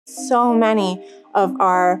So many of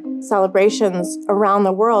our celebrations around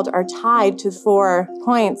the world are tied to 4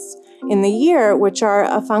 points in the year, which are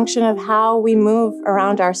a function of how we move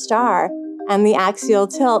around our star and the axial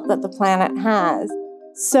tilt that the planet has.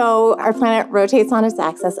 So our planet rotates on its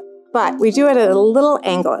axis, but we do it at a little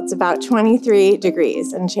angle. It's about 23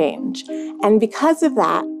 degrees and change. And because of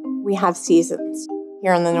that, we have seasons.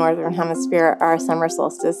 Here in the Northern Hemisphere, our summer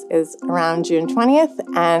solstice is around June 20th,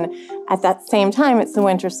 and at that same time, it's the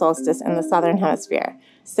winter solstice in the Southern Hemisphere.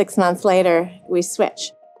 6 months later, we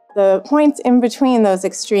switch. The points in between those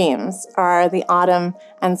extremes are the autumn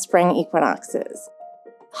and spring equinoxes.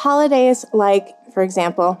 Holidays like, for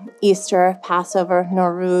example, Easter, Passover,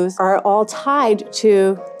 Nowruz are all tied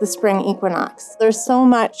to the spring equinox. There's so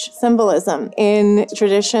much symbolism in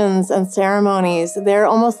traditions and ceremonies. They're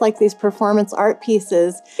almost like these performance art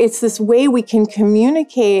pieces. It's this way we can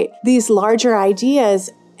communicate these larger ideas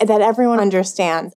that everyone understands.